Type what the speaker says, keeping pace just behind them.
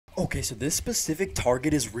Okay, so this specific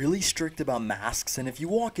Target is really strict about masks, and if you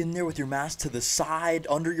walk in there with your mask to the side,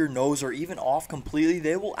 under your nose, or even off completely,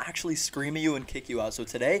 they will actually scream at you and kick you out. So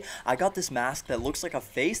today, I got this mask that looks like a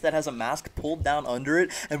face that has a mask pulled down under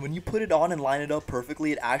it, and when you put it on and line it up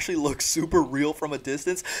perfectly, it actually looks super real from a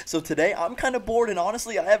distance. So today, I'm kind of bored, and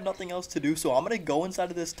honestly, I have nothing else to do, so I'm gonna go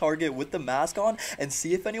inside of this Target with the mask on and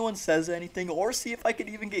see if anyone says anything, or see if I could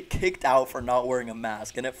even get kicked out for not wearing a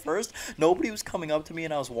mask. And at first, nobody was coming up to me,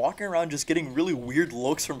 and I was walking around just getting really weird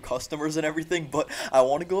looks from customers and everything, but I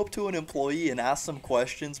want to go up to an employee and ask some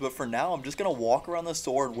questions. But for now, I'm just gonna walk around the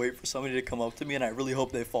store and wait for somebody to come up to me, and I really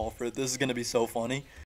hope they fall for it. This is gonna be so funny.